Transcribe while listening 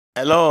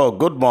Hello,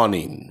 good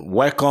morning.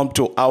 Welcome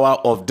to Hour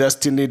of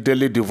Destiny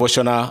Daily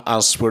Devotional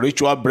and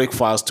Spiritual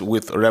Breakfast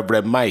with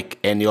Reverend Mike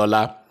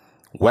Eniola.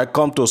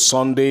 Welcome to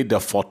Sunday, the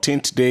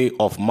 14th day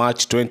of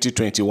March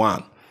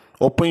 2021.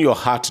 Open your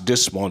heart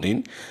this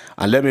morning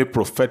and let me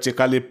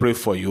prophetically pray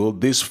for you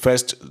this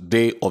first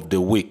day of the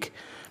week.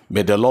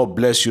 May the Lord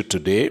bless you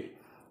today.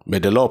 May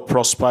the Lord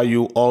prosper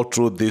you all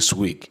through this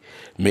week.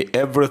 May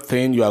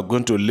everything you are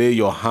going to lay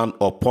your hand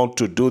upon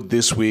to do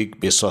this week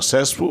be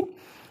successful.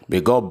 May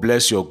God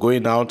bless your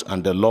going out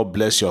and the Lord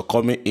bless your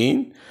coming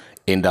in.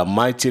 In the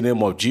mighty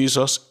name of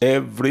Jesus,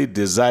 every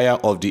desire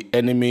of the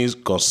enemies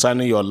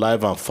concerning your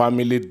life and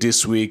family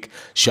this week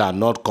shall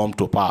not come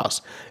to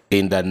pass.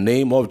 In the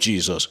name of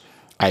Jesus,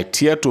 I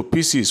tear to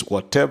pieces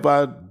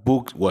whatever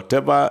book,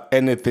 whatever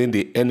anything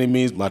the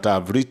enemies might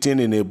have written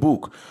in a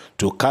book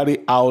to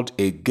carry out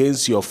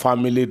against your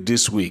family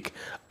this week.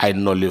 I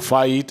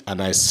nullify it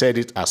and I set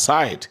it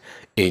aside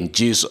in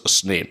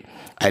Jesus' name.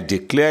 I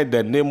declare in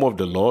the name of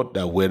the Lord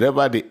that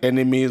wherever the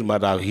enemies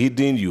might have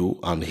hidden you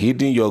and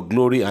hidden your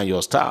glory and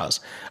your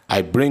stars,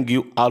 I bring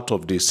you out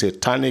of the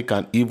satanic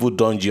and evil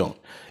dungeon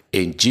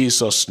in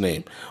Jesus'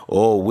 name.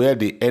 Oh, where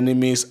the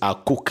enemies are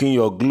cooking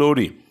your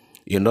glory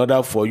in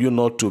order for you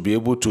not to be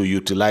able to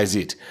utilize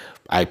it.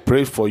 I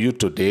pray for you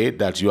today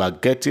that you are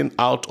getting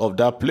out of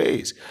that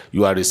place.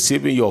 You are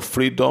receiving your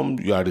freedom.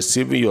 You are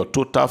receiving your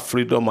total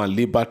freedom and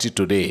liberty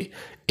today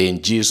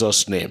in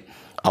Jesus' name.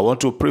 I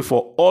want to pray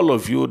for all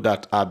of you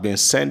that have been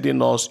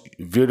sending us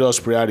various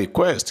prayer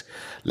requests.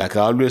 Like I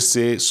always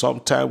say,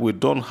 sometimes we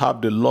don't have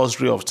the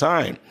luxury of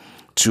time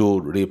to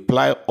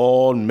reply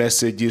all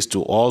messages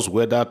to us,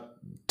 whether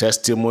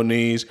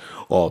testimonies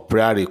or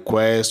prayer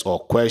requests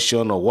or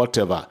question or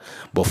whatever.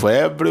 But for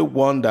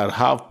everyone that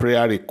have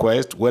prayer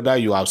requests, whether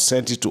you have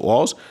sent it to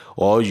us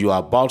or you are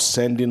about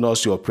sending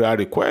us your prayer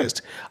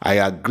request, I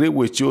agree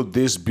with you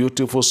this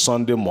beautiful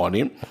Sunday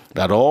morning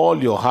that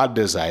all your heart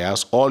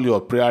desires, all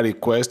your prayer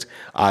requests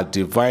are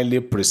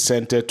divinely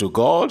presented to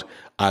God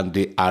and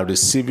they are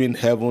receiving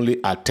heavenly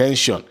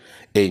attention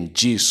in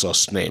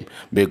Jesus' name.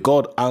 May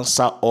God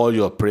answer all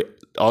your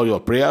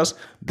prayers.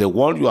 The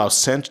one you have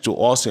sent to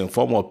us in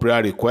form of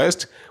prayer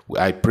request,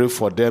 I pray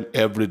for them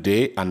every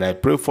day, and I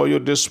pray for you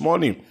this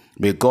morning.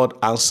 May God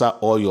answer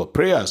all your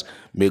prayers.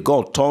 May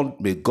God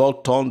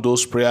turn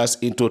those prayers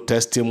into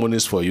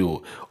testimonies for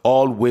you.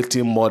 All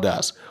waiting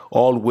mothers,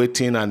 all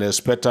waiting and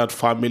expectant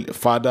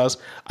fathers,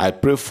 I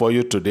pray for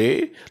you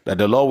today that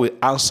the Lord will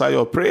answer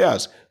your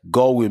prayers.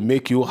 God will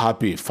make you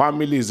happy.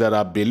 Families that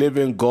are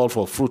believing God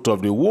for fruit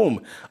of the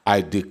womb,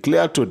 I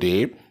declare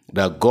today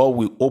that God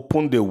will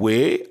open the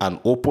way and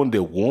open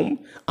the womb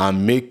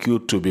and make you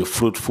to be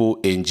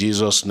fruitful in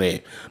Jesus' name.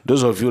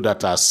 Those of you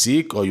that are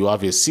sick or you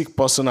have a sick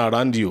person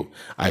around you,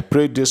 I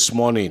pray this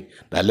morning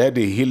that let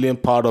the healing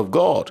power of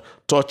God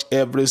touch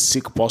every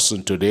sick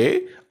person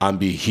today and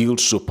be healed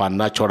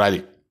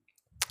supernaturally.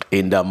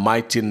 In the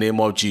mighty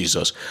name of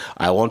Jesus,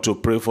 I want to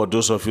pray for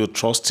those of you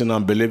trusting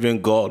and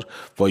believing God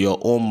for your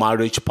own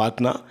marriage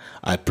partner.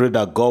 I pray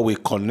that God will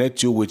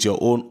connect you with your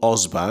own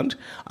husband,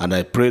 and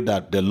I pray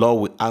that the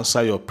Lord will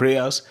answer your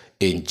prayers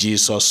in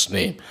Jesus'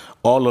 name.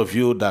 All of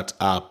you that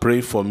are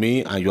praying for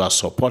me and you are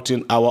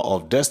supporting Hour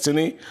of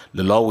Destiny,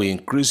 the Lord will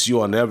increase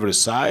you on every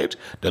side.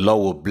 The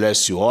Lord will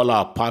bless you. All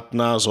our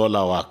partners, all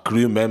our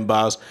crew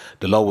members,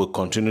 the Lord will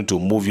continue to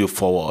move you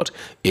forward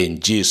in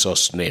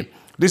Jesus' name.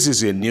 This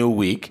is a new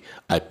week.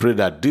 I pray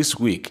that this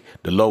week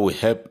the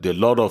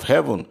Lord of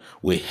heaven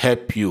will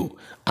help you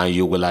and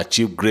you will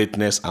achieve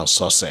greatness and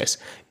success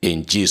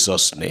in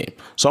Jesus' name.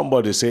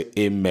 Somebody say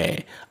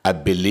amen. I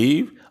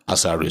believe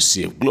as I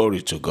receive.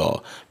 Glory to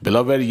God.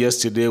 Beloved,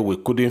 yesterday we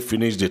couldn't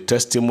finish the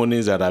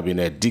testimonies that have been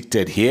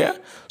addicted here.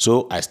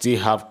 So I still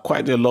have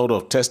quite a lot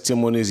of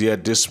testimonies here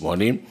this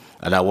morning,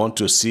 and I want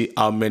to see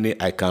how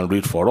many I can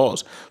read for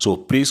us. So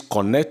please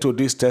connect to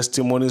these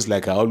testimonies.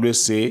 Like I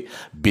always say,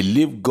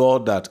 believe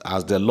God that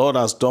as the Lord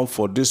has done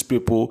for these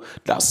people,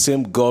 that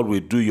same God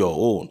will do your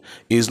own.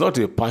 He's not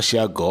a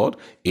partial God.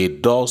 He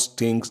does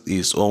things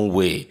his own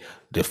way.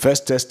 The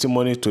first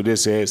testimony today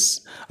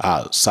says,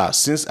 sir,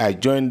 since I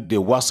joined the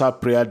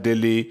WhatsApp Prayer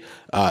Daily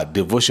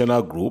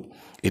devotional group,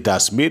 it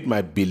has made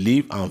my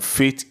belief and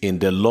faith in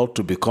the Lord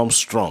to become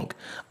strong.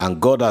 And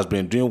God has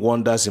been doing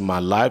wonders in my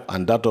life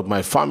and that of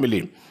my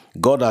family.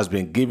 God has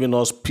been giving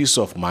us peace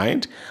of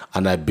mind.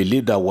 And I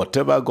believe that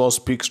whatever God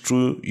speaks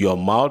through your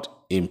mouth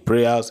in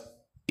prayers,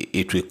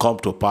 it will come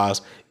to pass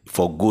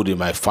for good in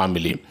my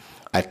family.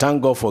 I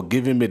thank God for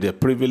giving me the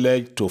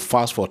privilege to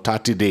fast for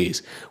 30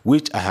 days,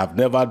 which I have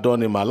never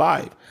done in my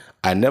life.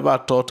 I never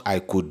thought I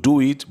could do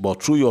it,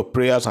 but through your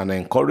prayers and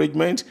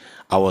encouragement,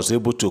 I was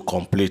able to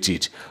complete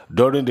it.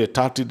 During the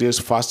 30 days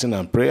fasting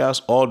and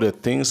prayers, all the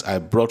things I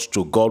brought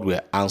to God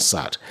were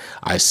answered.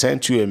 I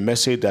sent you a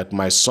message that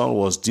my son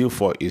was due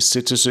for his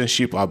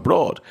citizenship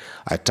abroad.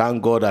 I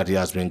thank God that he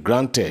has been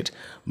granted.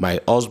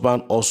 My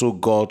husband also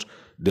got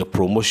the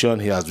promotion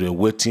he has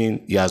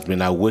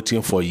been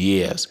awaiting for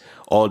years,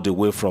 all the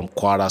way from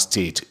Kwara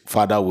State.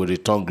 Father, we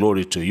return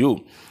glory to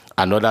you.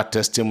 Another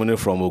testimony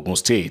from Ogun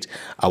State.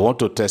 I want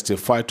to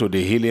testify to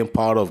the healing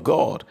power of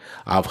God.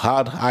 I've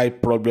had eye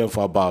problem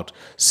for about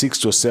 6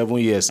 to 7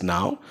 years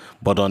now,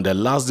 but on the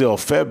last day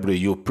of February,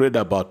 you pray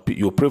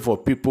for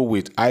people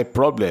with eye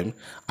problem,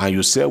 and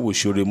you said we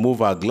should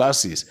remove our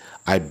glasses.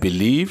 I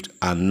believed,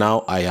 and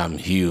now I am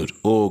healed.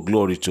 Oh,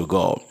 glory to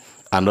God.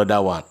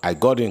 Another one. I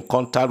got in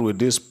contact with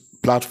this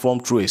platform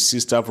through a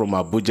sister from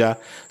Abuja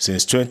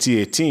since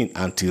 2018.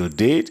 Until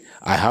date,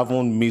 I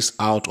haven't missed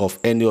out of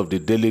any of the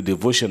daily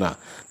devotional.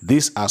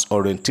 This has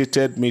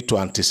orientated me to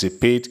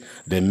anticipate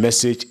the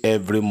message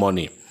every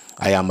morning.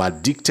 I am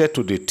addicted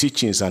to the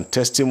teachings and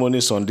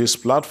testimonies on this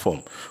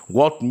platform.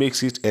 What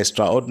makes it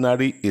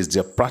extraordinary is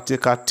the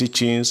practical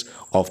teachings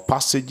of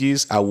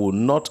passages I would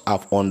not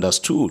have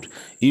understood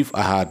if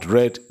I had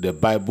read the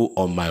Bible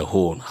on my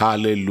own.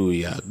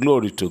 Hallelujah.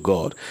 Glory to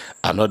God.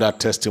 Another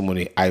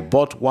testimony. I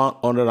bought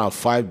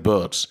 105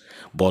 birds,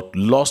 but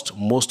lost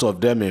most of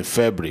them in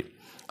February.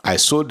 I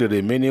sold the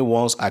remaining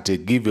ones at a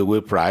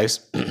giveaway price,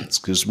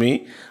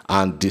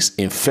 and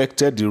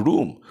disinfected the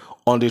room.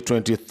 On the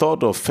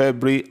 23rd of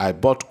February, I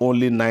bought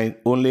only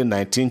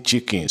 19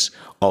 chickens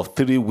of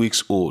 3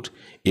 weeks old.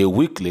 A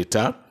week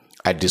later,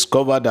 I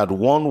discovered that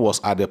one was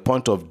at the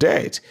point of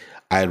death.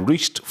 I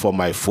reached for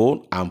my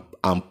phone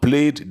and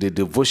played the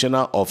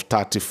devotional of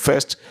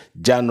 31st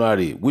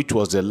January, which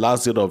was the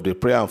last day of the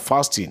prayer and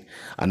fasting,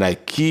 and I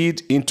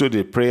keyed into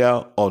the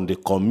prayer on the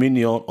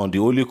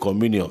Holy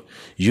Communion,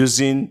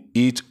 using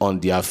it on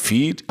their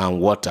feed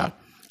and water.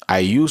 I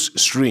used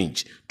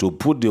syringe to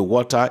put the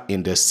water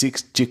in the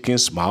sick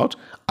chicken's mouth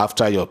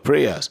after your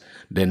prayers.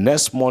 The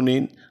next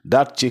morning,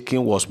 that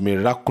chicken was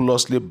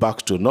miraculously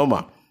back to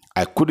normal.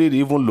 I couldn't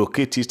even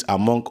locate it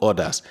among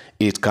others.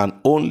 It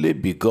can only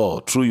be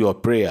God through your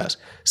prayers.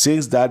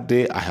 Since that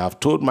day, I have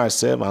told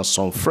myself and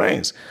some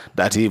friends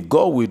that if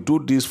God will do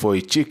this for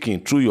a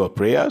chicken through your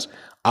prayers,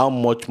 how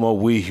much more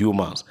we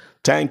humans?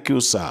 Thank you,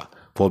 sir,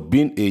 for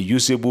being a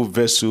usable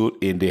vessel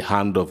in the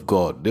hand of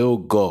God. Oh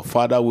God,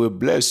 Father, we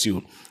bless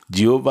you.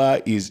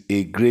 Jehovah is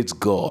a great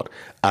God.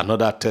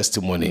 Another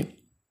testimony.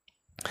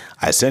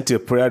 I sent a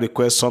prayer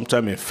request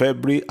sometime in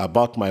February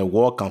about my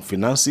work and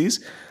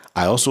finances.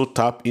 I also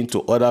tap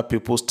into other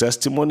people's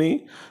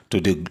testimony.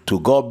 To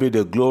God be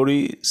the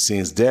glory.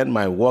 Since then,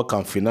 my work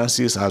and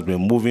finances has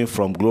been moving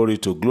from glory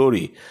to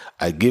glory.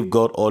 I give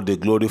God all the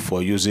glory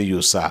for using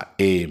you, sir.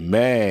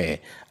 Amen.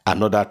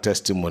 Another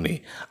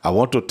testimony. I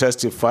want to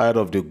testify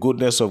of the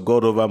goodness of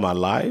God over my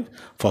life.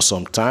 For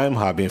some time,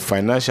 I have been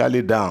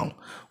financially down.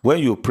 When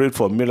you prayed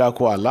for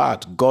miracle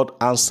alert, God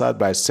answered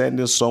by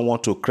sending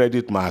someone to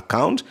credit my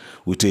account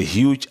with a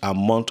huge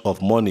amount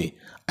of money.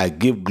 I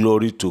give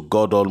glory to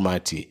God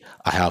Almighty.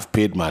 I have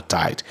paid my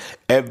tithe.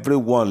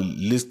 Everyone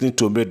listening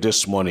to me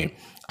this morning,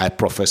 I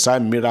prophesy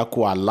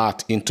miracle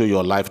alert into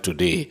your life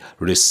today.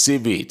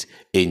 Receive it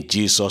in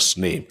Jesus'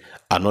 name.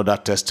 Another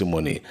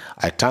testimony.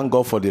 I thank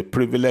God for the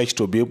privilege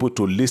to be able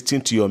to listen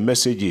to your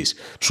messages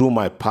through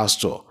my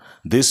pastor.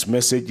 These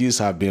messages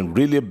have been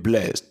really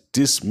blessed.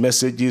 These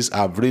messages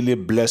have really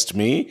blessed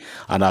me,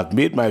 and have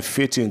made my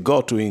faith in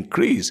God to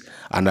increase.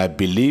 And I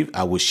believe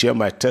I will share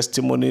my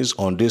testimonies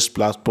on this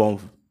platform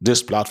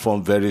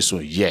very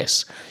soon.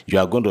 Yes, you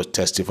are going to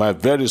testify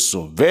very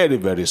soon, very,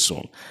 very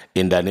soon,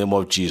 in the name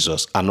of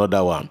Jesus.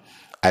 Another one.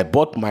 I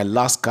bought my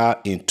last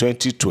car in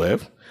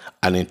 2012,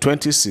 and in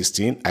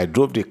 2016, I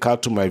drove the car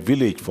to my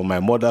village for my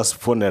mother's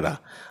funeral.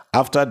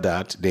 After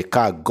that, the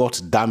car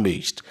got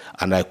damaged,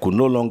 and I could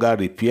no longer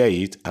repair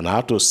it, and I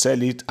had to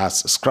sell it as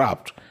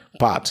scrapped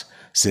part.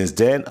 Since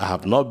then, I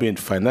have not been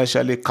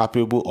financially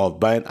capable of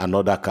buying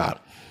another car.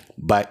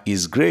 By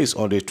His grace,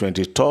 on the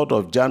 23rd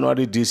of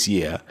January this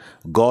year,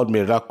 God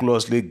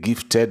miraculously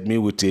gifted me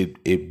with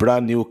a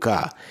brand new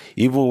car.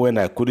 Even when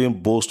I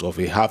couldn't boast of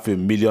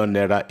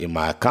 $500,000 in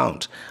my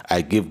account,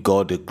 I give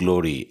God the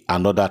glory.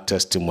 Another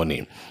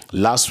testimony.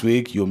 Last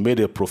week, you made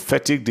a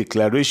prophetic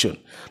declaration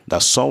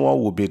that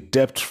someone will be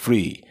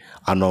debt-free.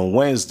 And on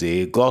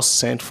Wednesday, God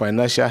sent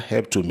financial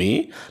help to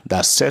me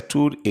that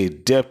settled a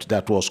debt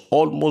that was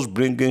almost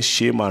bringing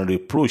shame and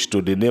reproach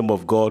to the name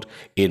of God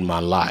in my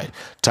life.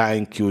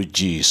 Thank you,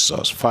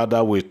 Jesus.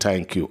 Father, we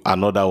thank you.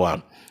 Another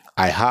one.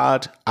 I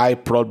had eye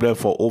problem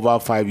for over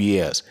 5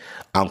 years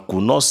and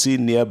could not see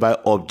nearby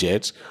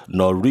objects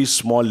nor read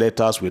small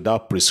letters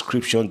without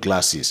prescription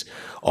glasses.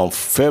 On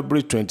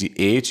February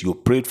 28, you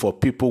prayed for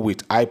people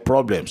with eye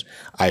problems.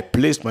 I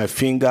placed my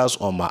fingers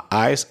on my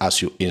eyes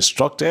as you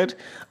instructed,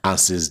 and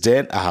since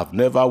then I have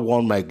never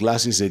worn my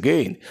glasses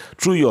again.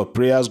 Through your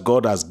prayers,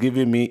 God has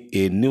given me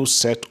a new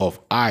set of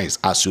eyes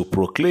as you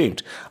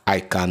proclaimed.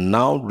 I can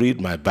now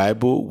read my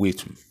Bible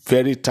with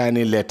very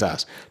tiny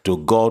letters. To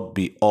God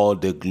be all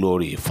the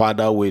glory.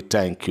 Father, we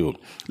thank you.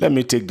 Let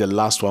me take the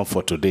last one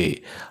for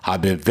today.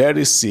 I've been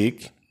very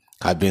sick.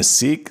 I've been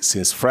sick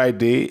since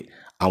Friday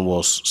and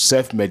was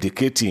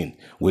self-medicating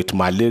with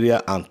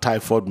malaria and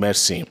typhoid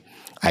medicine.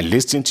 I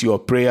listened to your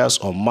prayers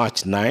on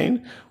March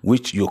 9,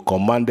 which you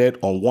commanded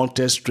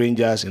unwanted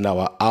strangers in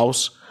our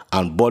house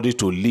and body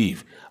to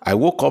leave. I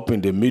woke up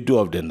in the middle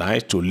of the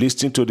night to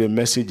listen to the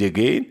message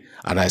again,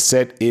 And I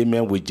said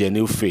amen with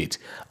genuine faith.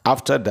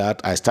 After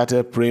that, I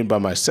started praying by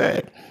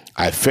myself.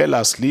 I fell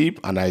asleep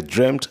and I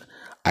dreamt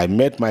I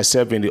met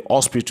myself in the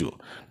hospital.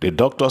 The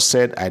doctor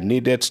said I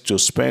needed to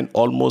spend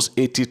almost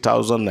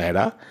 80,000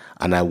 naira,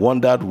 and I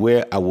wondered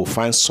where I would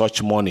find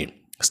such money.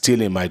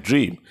 Still in my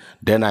dream,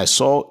 then I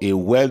saw a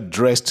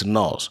well-dressed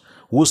nurse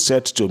who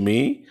said to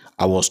me,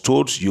 I was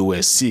told you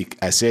were sick.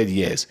 I said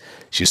yes.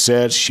 She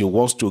said she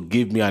wants to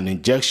give me an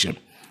injection.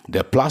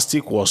 The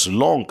plastic was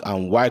long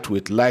and white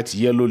with light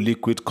yellow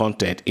liquid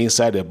content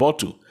inside a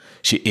bottle.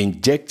 She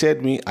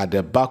injected me at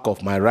the back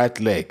of my right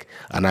leg,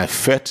 and I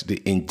felt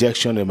the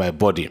injection in my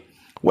body.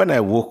 When I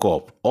woke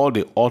up, all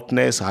the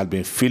hotness I had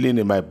been feeling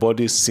in my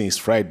body since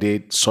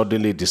Friday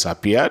suddenly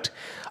disappeared.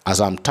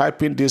 As I'm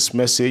typing this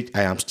message,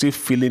 I am still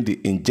feeling the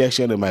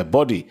injection in my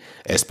body,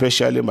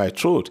 especially my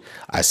throat,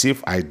 as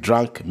if I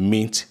drank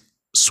mint,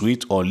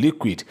 sweet or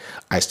liquid.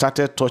 I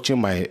started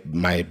touching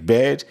my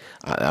bed,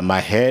 my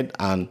head,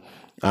 and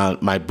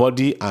my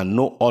body, and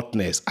no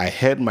hotness. I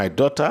heard my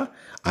daughter,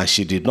 and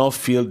she did not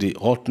feel the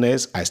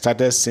hotness. I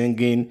started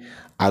singing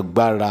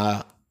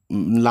Agbára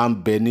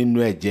Lambe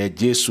nínú ẹ̀jẹ̀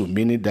Jésù,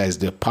 meaning there is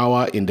the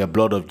power in the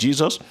blood of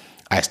Jesus.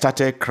 I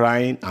started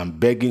crying and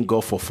begging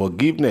God for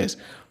forgiveness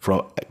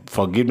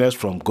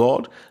from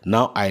God.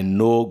 Now I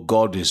know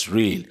God is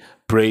real.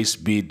 Praise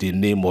be the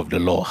name of the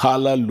Lord.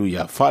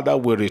 Hallelujah. Father,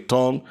 we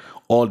return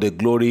all the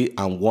glory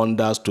and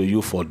wonders to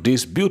you for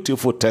these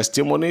beautiful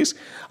testimonies.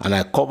 And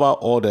I cover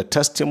all the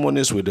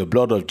testimonies with the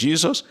blood of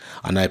Jesus.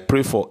 And I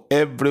pray for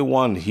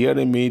everyone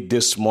hearing me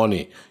this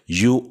morning.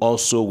 You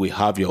also will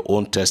have your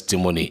own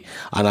testimony.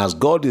 And as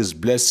God is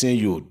blessing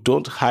you,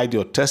 don't hide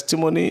your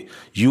testimony.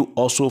 You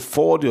also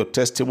forward your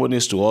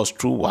testimonies to us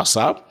through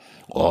WhatsApp.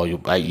 Or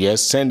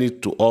send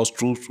it to us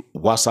through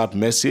WhatsApp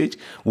message.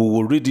 We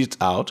will read it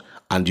out,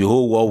 and the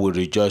whole world will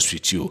rejoice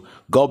with you.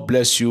 God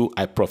bless you.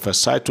 I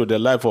prophesy to the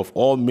life of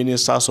all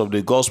ministers of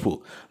the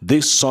gospel.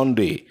 This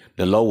Sunday,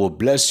 the Lord will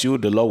bless you.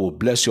 The Lord will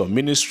bless your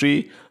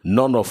ministry.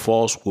 None of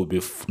us will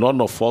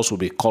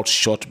be cut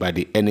short by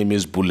the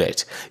enemy's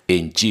bullet.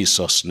 In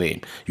Jesus' name,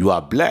 you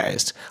are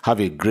blessed. Have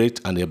a great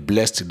and a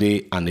blessed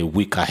day and a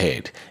week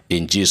ahead.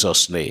 In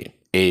Jesus' name,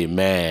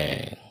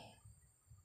 amen.